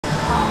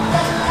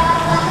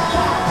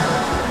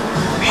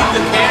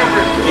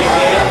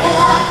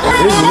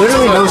There's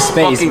literally no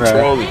space,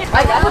 bro.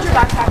 I got your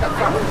backpack up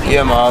front.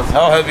 Yeah, Mom.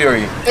 How heavy are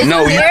you?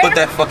 No, you there? put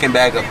that fucking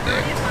bag up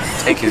there.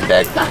 Take his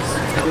bag,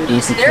 please.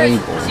 Easy cable,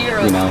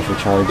 you know, for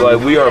charging. Like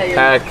we are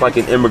packed like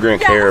an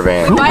immigrant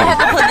caravan. I had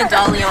to put the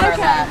dolly on our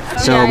lap.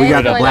 So we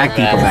got the black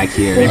people back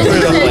here.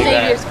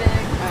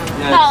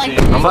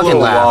 I'm fucking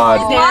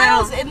loud.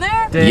 Miles in there?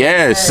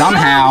 Yes.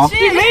 Somehow.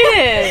 She made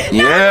it.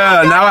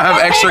 Yeah, now I have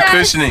extra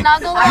cushioning.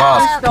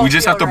 Mom, we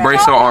just have to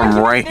brace our arm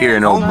right here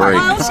and it'll break.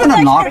 I'm just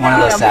gonna knock one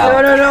of us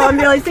out. No, I'm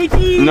like, say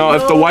cheese. No,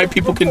 if the white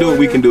people can do it,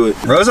 we can do it.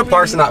 Rosa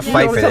Parks did not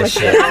fight for this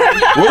shit.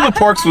 Rosa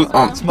Parks was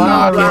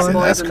nah,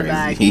 that's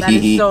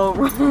crazy.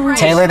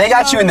 Taylor, they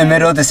got you in the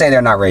middle to say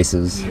they're not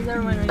racist.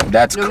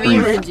 That's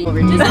crazy.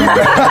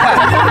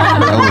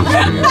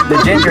 The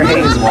ginger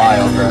hate is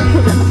wild, bro.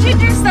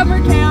 Ginger summer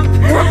camp.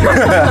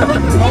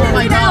 Oh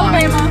my God.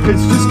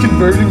 It's just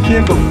conversion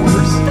camp, but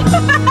worse.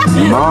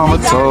 Mama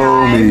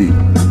told me.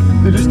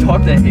 They just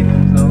talk to hate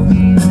themselves.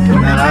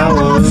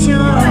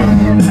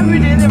 Every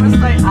day there was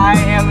like, I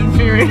am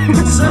inferior.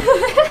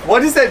 What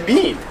does that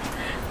mean?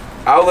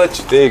 I'll let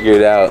you figure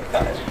it out.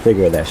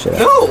 Figure that shit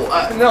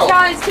out. No.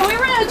 Guys, can we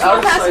rent a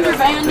 12-passenger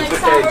van next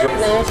time?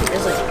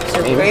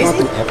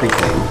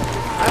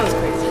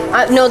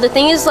 Everything. No, the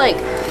thing is like,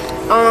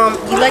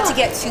 you like to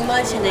get too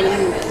much and then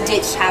you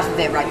ditch half of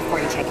it right before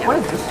you check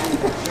out.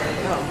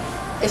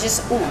 It's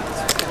just, ooh.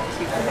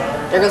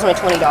 There goes my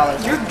 $20.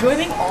 You're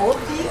getting all of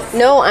these?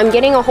 No, I'm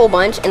getting a whole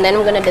bunch and then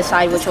I'm gonna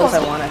decide which ones I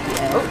want at the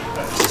end.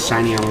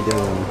 Shiny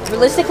armadillo.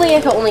 Realistically,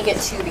 I can only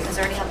get 2 because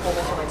I already have a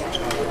whole bunch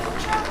of my bag.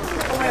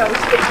 Oh my God, we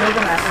should get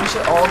yoga mats and we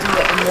should all do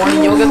like a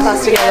morning yoga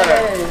class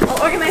together.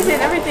 I'll organize it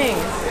and everything.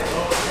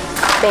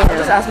 I'll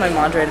just ask my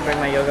madre to bring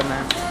my yoga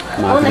mat.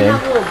 Oh, and they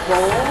have little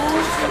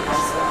bowls.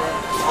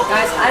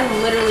 Guys, I'm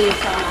literally a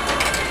child.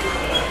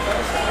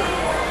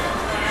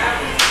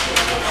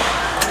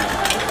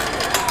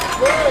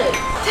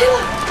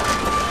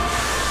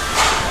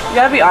 You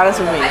gotta be honest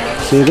with me.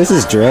 See, this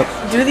is drip.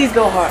 Do these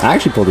go hard? I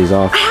actually pulled these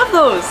off. I have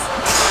those.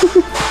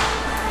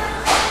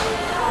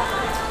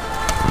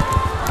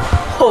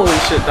 Holy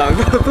shit, dog.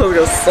 Those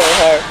go so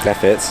hard. That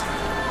fits.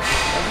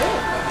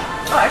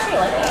 Oh, I actually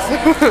like these.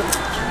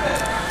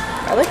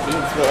 I like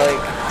these, but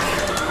like,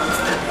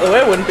 the way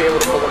I wouldn't be able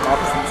to pull them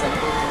off is insane.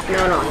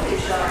 No.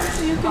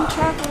 You can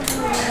travel.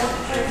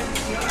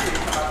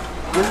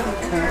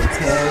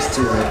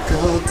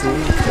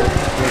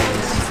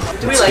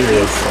 Do we like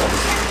these?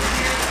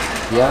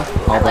 Yeah,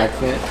 all black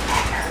fit.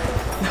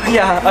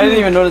 Yeah, I didn't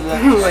even notice that.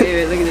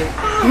 Wait, look at this.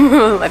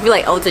 I feel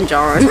like Elton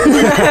John.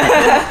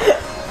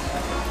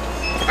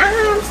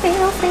 I'm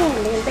still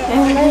standing there.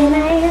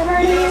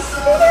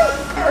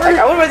 Like, I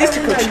would wear these to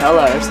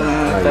Coachella or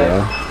something like that.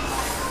 Yeah.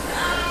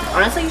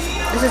 Honestly,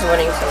 this is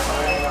winning so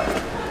far.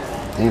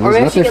 Damn, Or there's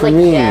maybe nothing she for get,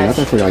 like, me. dash.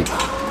 Nothing for like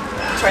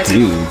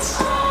dudes.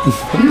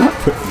 I'm not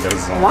putting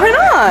those on. Why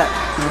not?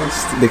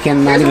 They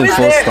can't not even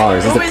full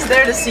stars. Who It's is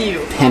there to see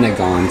you? a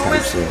pentagon Who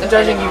type is shit.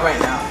 judging you right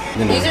now?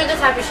 You know. These are the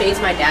type of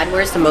shades my dad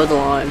wears to mow the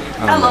lawn.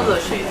 I love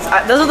those shades.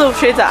 Those are the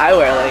shades that I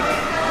wear. Like,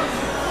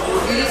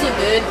 These are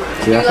good.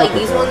 Do Yeah, you I like fuck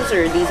with these them. ones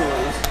or these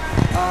ones?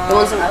 The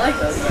ones I like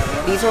those.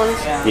 These ones?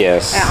 Yeah.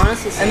 Yes. I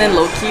honestly And then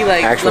low key,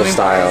 like Actual let me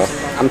style.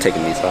 borrow. I'm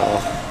taking these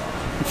off.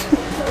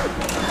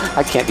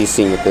 I can't be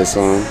seen with this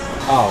on.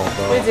 Oh,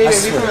 bro. Wait, Xavier, be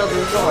for real,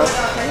 dude. Go on.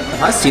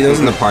 If I see those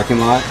in the parking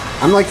lot,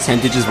 I'm like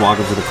tempted to just walk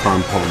up to the car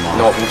and pull them off.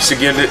 No, we should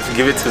give it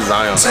to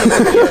Zion.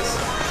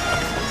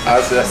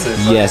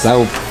 Yes, I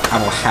will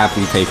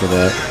happily pay for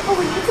that. Oh,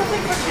 we need something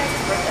for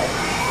Chance's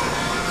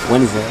birthday.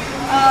 When is that?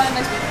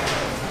 Next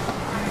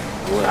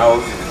week. How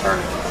old is he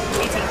turning?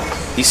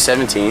 18. He's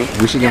 17.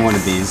 We should get one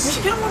of these.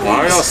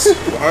 Why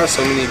are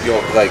so many of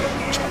y'all like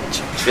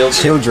children?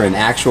 Children,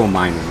 actual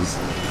minors.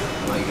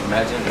 Like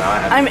imagine now I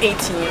have. I'm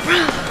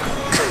 18.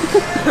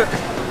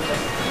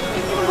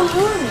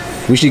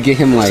 We should get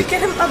him like.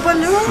 Get him a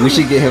balloon. We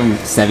should get him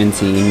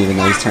 17, even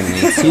though he's turning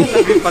 18.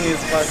 That'd be funny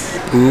as fuck.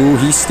 Ooh,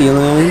 he's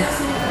stealing.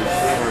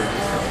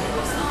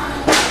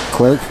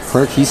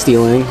 Clerk, he's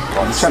stealing.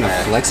 He's trying to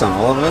flex on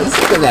all of us.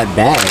 Look at that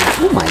bag.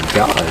 Oh my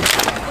god.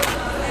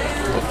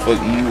 What the fuck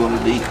you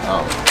wanna be?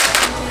 Oh.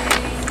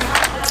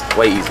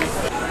 Way easy.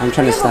 I'm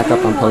trying to stack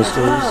up on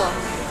posters.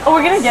 Oh,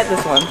 we're gonna get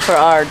this one for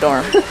our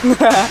dorm.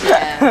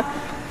 Yeah.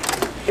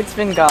 It's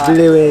been gone.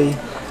 Bluey.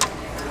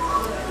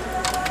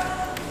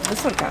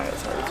 This one kind of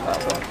goes hard as well,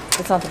 but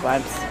it's not the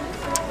vibes.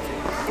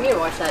 We need to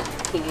watch that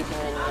Teenage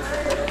Mutant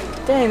Ninja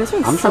Turtles. Dang, this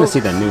one's I'm trying to see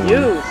that new one.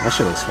 cute. That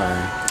shit looks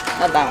fire.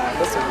 Not that one,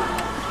 this one.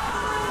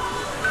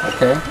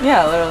 Okay.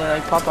 Yeah, literally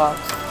like pop up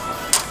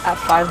at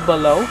 5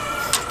 below.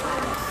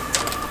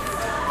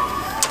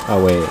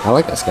 Oh wait, I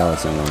like that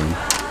skeleton one.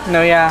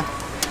 No, yeah.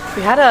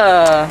 We had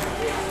a...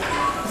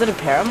 Was it a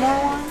Paramore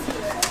one?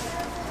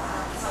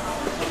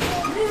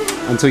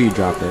 Until you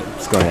drop it.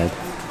 Just go ahead.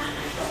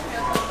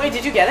 Wait,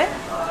 did you get it?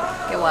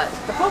 Get what?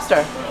 The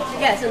poster.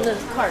 Yeah, it's in the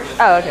cart.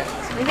 Oh, okay.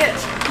 You get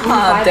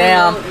Oh,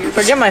 damn.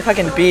 Forget my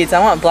fucking beats. I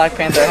want Black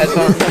Panther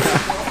headphones.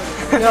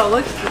 No,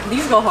 look,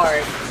 these go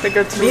hard. They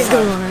go too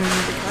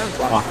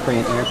hard.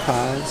 Off-brand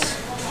AirPods.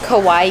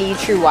 Kawaii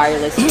True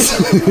Wireless.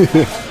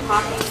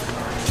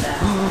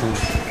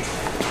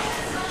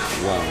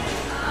 Wow.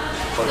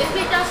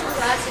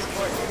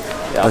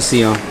 Let's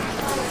see him.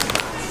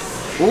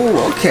 Ooh,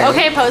 okay.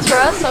 Okay, pose for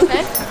us,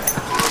 okay.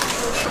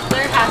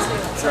 There has to be.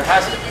 There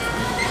has to be.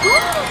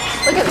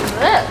 Look at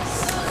this.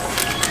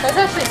 That's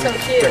actually so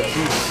cute.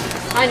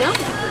 I know.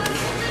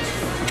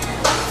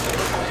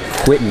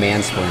 Quit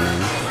mansplaining.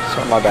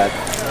 Sorry, my bad.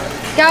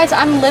 Guys,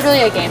 I'm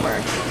literally a gamer.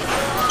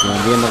 You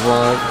wanna be in the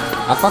vlog?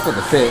 I fuck with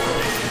the fit.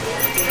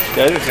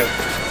 Yeah, I do too.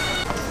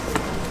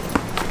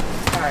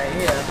 Alright,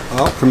 yeah.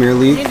 Oh, Premier You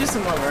League. can do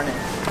some more learning.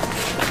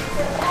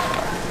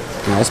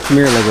 Nice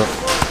Premier League.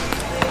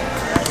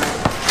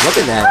 Look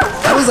at that.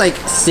 That was like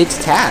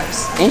 6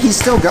 taps. And he's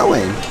still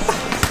going.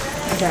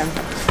 Okay.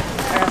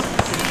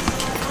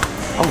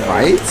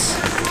 Alright.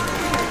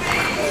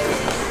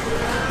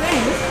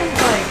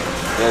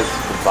 That's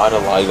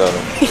vitalize on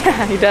him.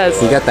 Yeah, he does.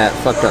 He got that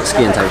fucked up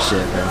skin type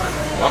shit, bro.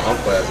 I'm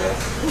glad, man.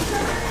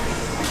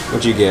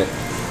 What'd you get?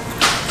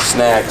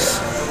 Snacks.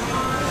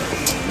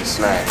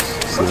 Snacks.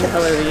 What the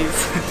hell are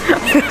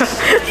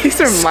these?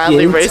 These are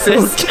mildly Skin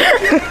racist.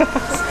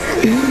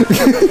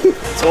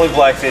 It's only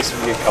blackface if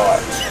we get caught.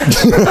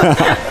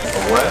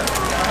 What?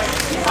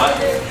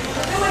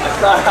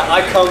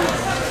 I come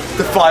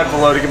to Five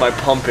Below to get my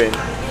pump in.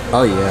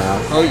 Oh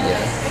yeah. Oh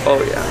yeah.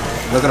 Oh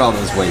yeah. Look at all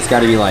those weights.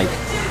 Gotta be like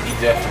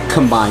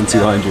combined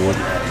 200.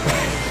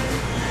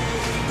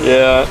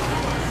 Yeah.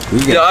 We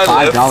get Yeah,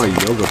 I $5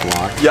 yoga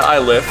block. Yeah, I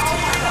lift.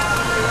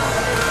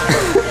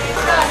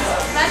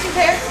 Matching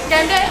pair,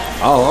 game day?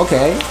 Oh,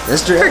 okay.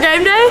 That's For drip.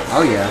 game day?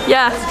 Oh yeah.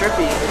 Yeah.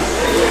 Drippy.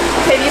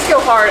 Okay, these go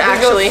hard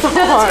actually. That's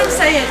what I'm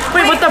saying.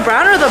 Wait, with the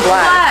brown or the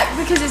black? Black,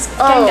 because it's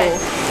game Oh. day.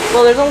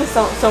 Well, there's only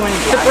so many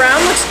The black.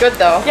 brown looks good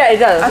though. Yeah, it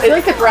does. I feel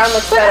like the brown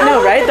looks better. No,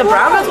 right? The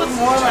brown ones with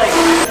more like...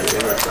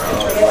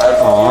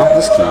 Aw,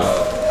 that's cute.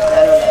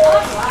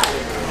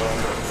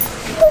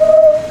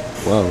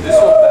 Whoa.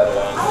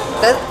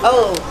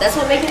 That's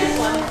what makes it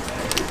fun.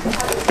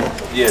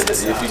 Yeah,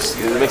 if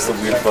you, it makes a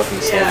weird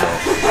fucking sound.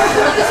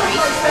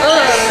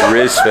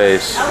 Riz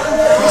face.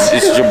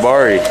 It's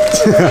Jabari.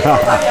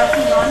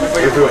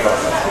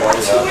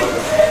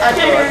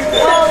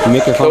 You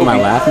making fun of my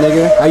laugh,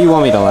 nigga? How you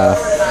want me to laugh?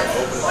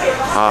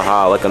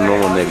 Haha, like a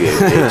normal nigga,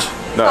 bitch.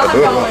 No,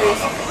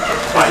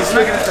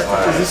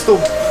 Is this still?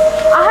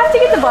 I have to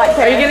get the black Are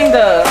pair. you getting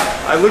the...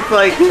 I look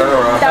like.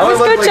 That was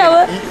I look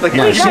Coachella. like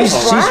No, she's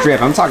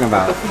drip. I'm talking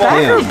about him.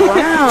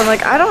 Brown,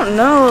 like, I don't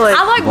know, like...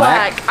 I like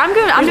Black? black. I'm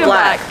doing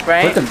black.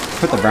 right?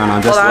 Put the brown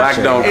on just Well, to black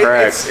show. don't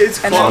crack.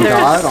 It's And On then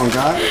close. there's... God, on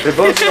God. They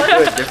both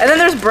look good. And then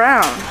there's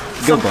brown.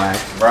 Go black.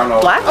 Brown don't.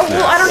 Black? Oh,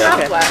 well, I don't have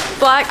Okay. black.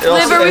 Black. It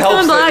also Liv, are we it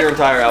helps feeling that black? your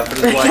entire outfit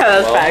is black. Yeah,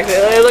 that's as well. facts.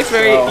 It looks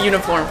very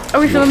uniform. Are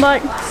we feeling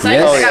black? Yes. I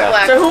Oh, got yeah.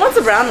 black. So who wants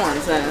the brown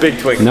ones then? Big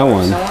twig. No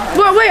one.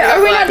 Wait,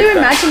 are we not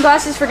doing matching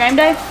glasses for game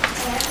day?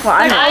 Well,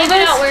 I know. All of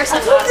us? wear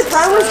sunglasses.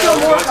 Go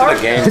to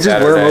the game Just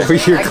wear them over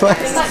Saturday. your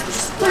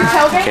glasses.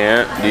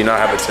 Can't. Do you not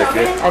have a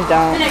ticket? I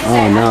don't. Oh You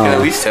can at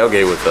no. least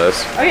tailgate with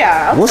us. Oh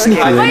yeah. We'll sneak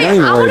you in. Don't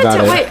even worry about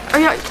it. Wait, are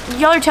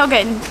y'all are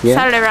tailgating Yeah.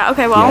 Saturday, right?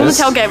 Okay, well, I'm Yes.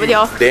 gonna tailgate with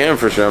y'all. Damn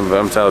for sure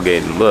I'm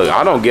tailgating. Look,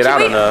 I don't get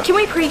out enough. Can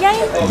we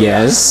pregame?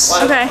 Yes.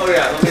 Okay. Oh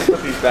yeah, let me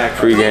put these back.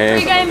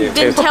 Pre-game. Pregame,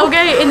 then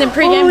tailgate, and then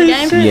pregame the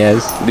game.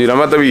 Yes. Dude, I'm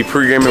about to be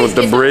pre-gaming with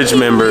the bridge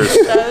members.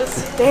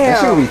 That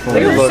should be fun.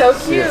 They're so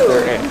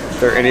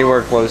cute. They're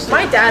anywhere close to.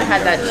 My dad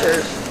had that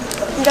shirt.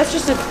 That's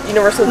just a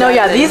universal. No, dad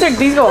yeah, thing.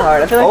 these go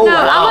hard. I feel like Oh, No,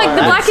 I like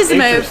the black is the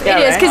move. interesting. It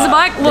Yeah, is, because the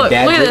black, look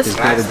Dad at drip this. is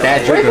good. The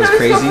dad What drip if goes I was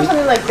going for crazy.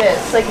 something like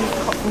this, like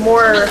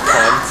more?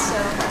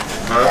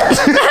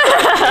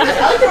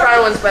 I like the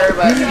brown ones better,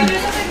 but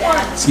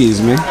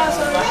Excuse me.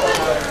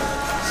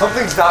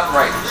 Something's not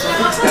right.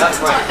 Something's not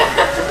right.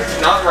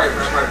 Something's not right.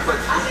 Where's my foot?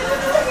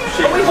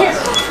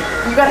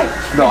 you gotta.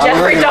 No,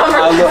 Jeffrey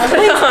Dahmer.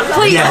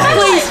 Please,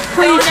 please,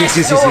 please.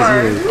 Yes.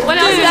 What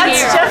else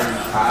is here?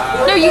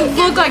 No, you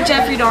look like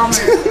Jeffrey Dahmer.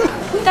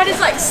 That is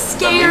like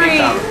scary.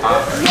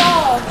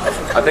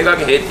 I think I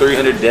can hit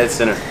 300 dead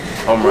center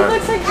home run.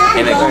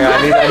 And I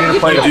need to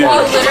play the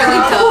ball.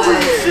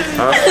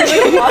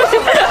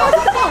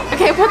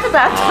 Okay, put the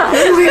bat down.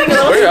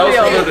 Where else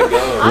would it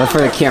go? Look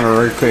for the camera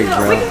real quick,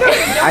 bro.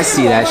 I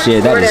see that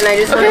shit. That Jordan, I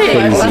is just want to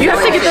crazy. you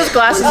have to get those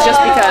glasses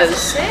just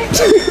because.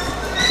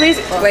 Please.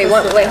 Wait,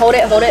 what? Wait, hold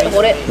it.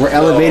 We're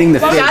elevating the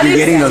fit. You're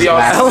getting those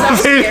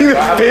glasses.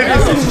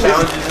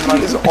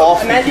 It's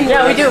awful.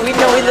 Yeah, we do. We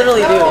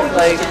literally do.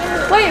 Like,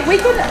 Wait, we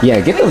could. Yeah,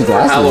 get those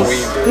glasses.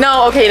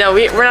 no, okay, no,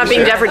 we're not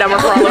being Jeffrey Dahmer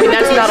for all. I mean,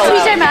 that's not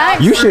allowed. TJ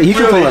Maxx. You should. You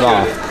can pull it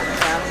off.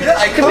 Yeah,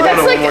 I could. That's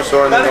One like more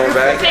store and then going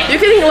back. you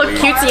can look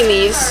cutesy in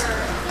these.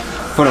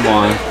 Put them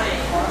on.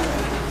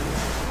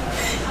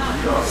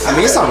 I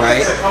mean, it's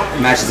alright.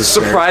 Matches the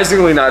shirt.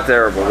 Surprisingly not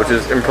terrible, which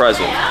is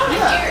impressive.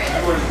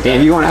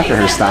 Damn, you going after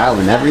her style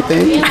and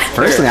everything?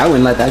 Personally, I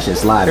wouldn't let that shit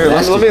slide. Here, but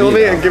let that's me, just let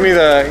me, me,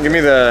 give me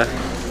the.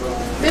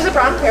 There's a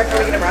brown pair. Can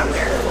we get a brown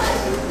pair?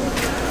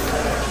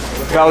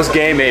 If I was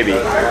gay, maybe.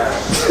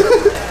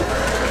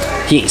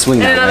 He ain't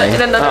swinging that way.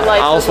 And another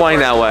light. I'll swing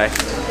that way.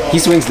 He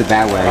swings the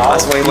bat way. I'll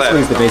swing He left.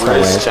 swings the baseball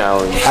way.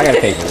 Challenge. I gotta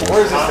pay for this.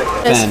 Where's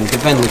this thing?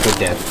 Defend liquid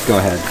death. Go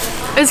ahead.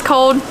 It's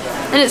cold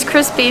and it's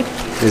crispy.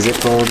 Is it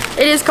cold?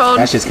 It is cold.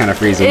 That's just kind of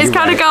freezing. It's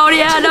kind of cold,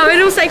 yeah. No,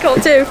 it'll stay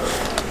cold too.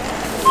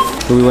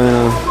 Who we wanna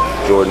know?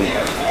 Jordan.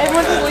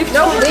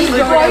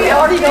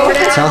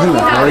 Tell him to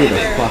hurry the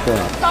fuck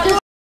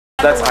up.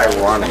 That's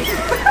ironic.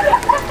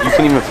 You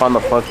couldn't even find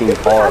the fucking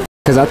car.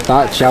 Because I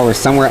thought Chow was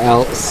somewhere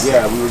else.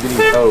 Yeah, we were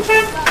getting coke.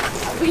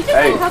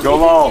 Hey, go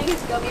long.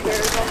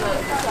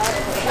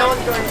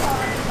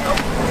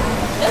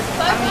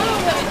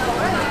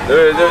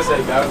 There's a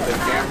guy with the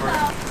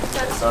camera.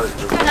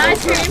 An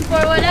ice cream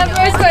for whatever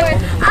is going.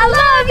 I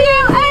love you.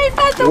 Ain't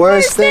that the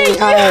Worst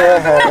thing I ever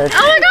heard. Oh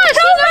my gosh,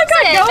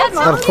 he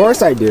knows it. Of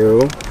course I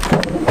do.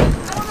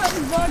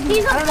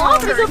 He's a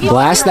vlogger.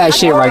 Blast that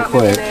shit right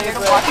quick.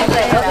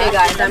 Okay,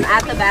 guys, I'm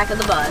at the back of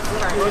the bus.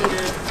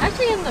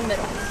 Actually in the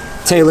middle.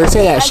 Taylor,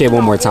 say that shit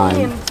one more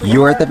time.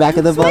 You're at the back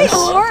of the bus?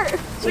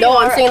 No,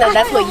 I'm saying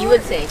that's what you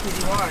would say, because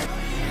you aren't.